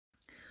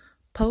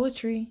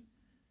Poetry,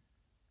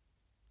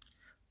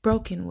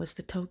 broken was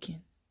the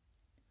token.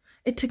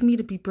 It took me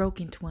to be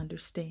broken to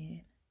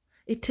understand.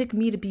 It took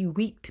me to be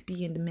weak to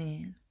be in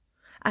demand.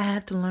 I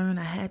had to learn,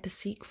 I had to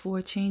seek for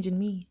a change in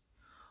me.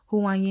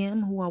 Who I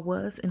am, who I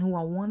was, and who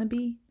I want to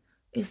be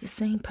is the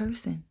same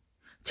person,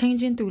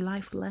 changing through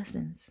life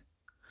lessons.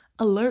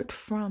 Alert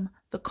from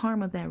the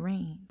karma that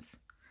reigns,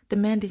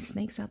 demanding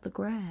snakes out the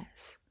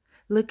grass,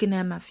 looking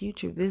at my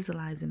future,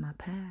 visualizing my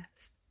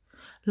past,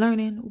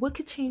 learning what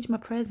could change my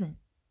present.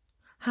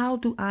 How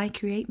do I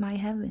create my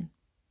heaven?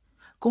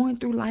 Going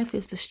through life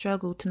is the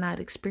struggle to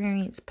not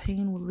experience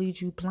pain will lead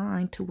you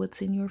blind to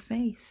what's in your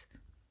face.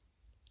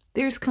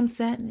 There's come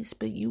sadness,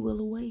 but you will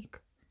awake.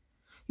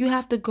 You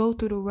have to go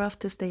through the rough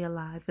to stay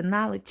alive, the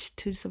knowledge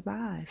to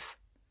survive.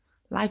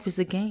 Life is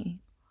a game.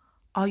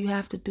 All you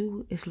have to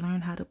do is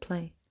learn how to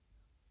play.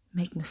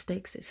 Make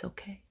mistakes, it's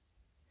okay.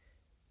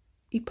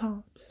 Eat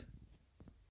palms.